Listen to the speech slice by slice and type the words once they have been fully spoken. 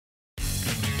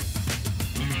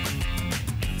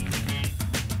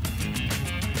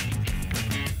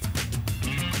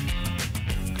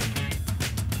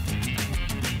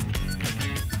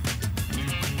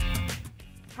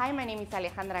Hi, my name is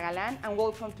Alejandra Galan and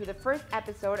welcome to the first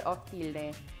episode of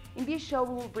Tilde. In this show,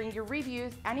 we will bring you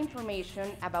reviews and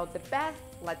information about the best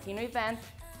Latino events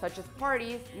such as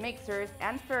parties, mixers,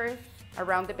 and fairs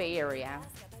around the Bay Area.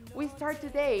 We start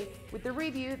today with the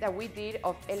review that we did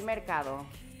of El Mercado,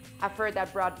 a fair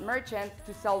that brought merchants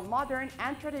to sell modern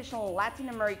and traditional Latin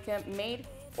American made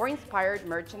or inspired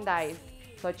merchandise,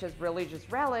 such as religious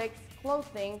relics,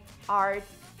 clothing, art,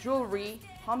 jewelry,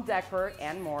 home decor,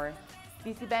 and more.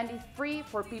 This event is free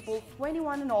for people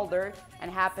 21 and older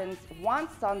and happens one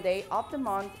Sunday of the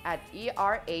month at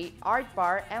ERA Art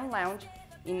Bar and Lounge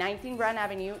in 19 Grand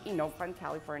Avenue in Oakland,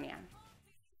 California.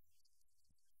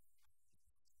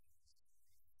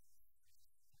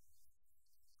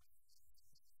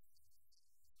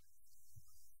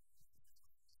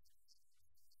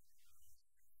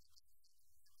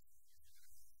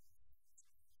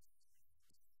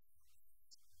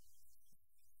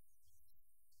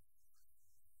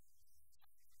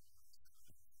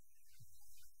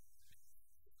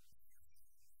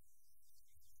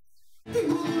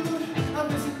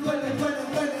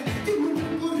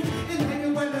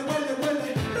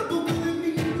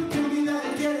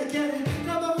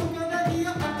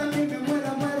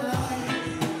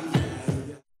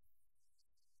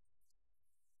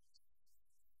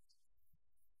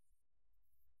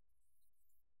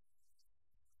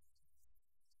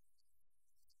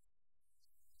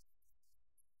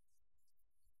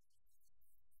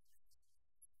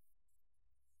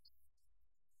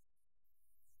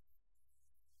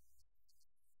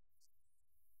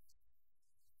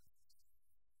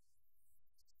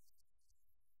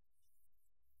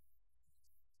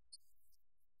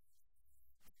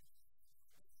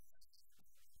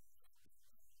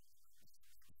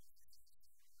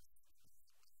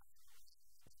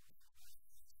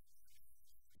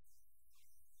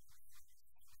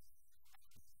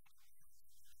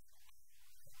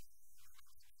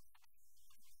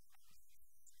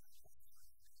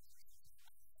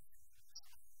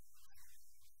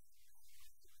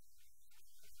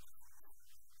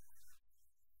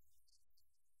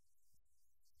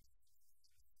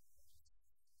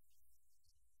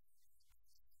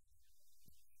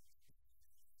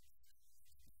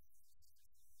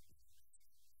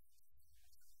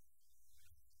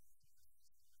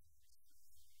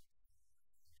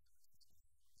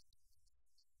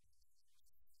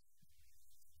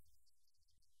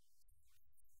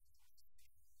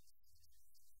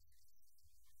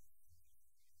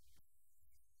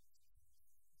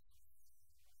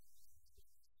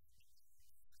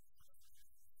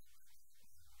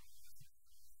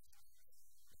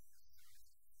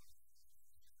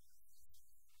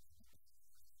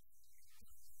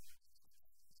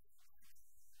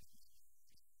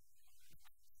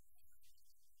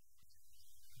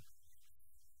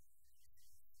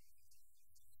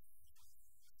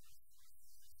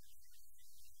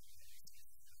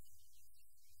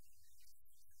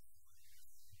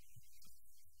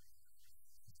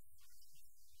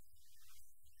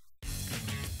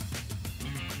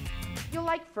 If you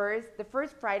like fairs, the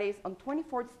First Fridays on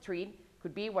 24th Street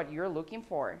could be what you're looking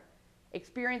for.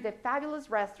 Experience the fabulous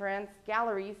restaurants,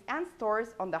 galleries, and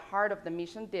stores on the heart of the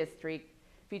Mission District,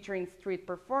 featuring street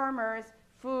performers,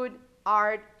 food,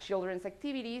 art, children's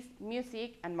activities,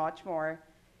 music, and much more.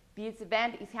 This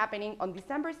event is happening on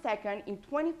December 2nd in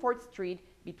 24th Street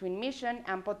between Mission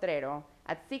and Potrero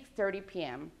at 6:30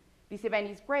 p.m. This event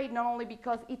is great not only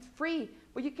because it's free,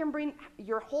 but you can bring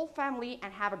your whole family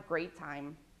and have a great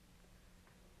time.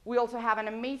 We also have an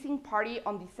amazing party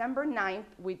on December 9th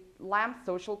with Lamb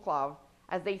Social Club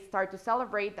as they start to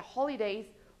celebrate the holidays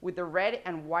with the red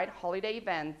and white holiday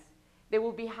events. They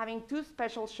will be having two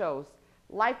special shows,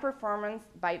 live performance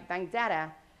by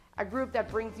Vendetta, a group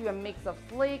that brings you a mix of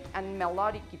slick and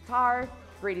melodic guitar,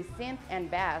 gritty synth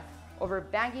and bass over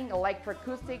banging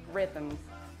electroacoustic rhythms,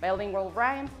 bilingual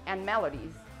rhymes and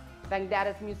melodies.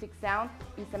 Vendetta's music sound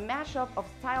is a mashup of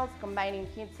styles combining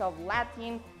hints of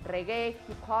Latin, reggae,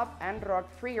 hip-hop, and rock,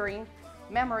 triggering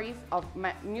memories of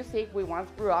music we once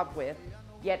grew up with,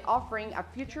 yet offering a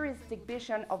futuristic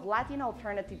vision of Latin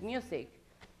alternative music.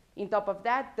 On top of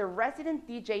that, the resident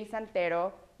DJ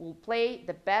Santero will play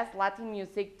the best Latin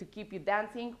music to keep you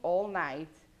dancing all night.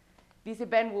 This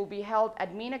event will be held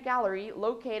at Mina Gallery,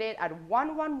 located at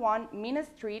 111 Mina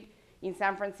Street in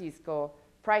San Francisco.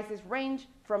 Prices range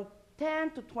from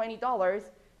 $10 to $20,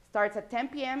 starts at 10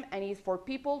 p.m. and is for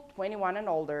people 21 and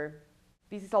older.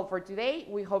 This is all for today.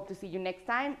 We hope to see you next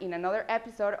time in another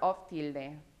episode of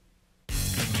Tilde.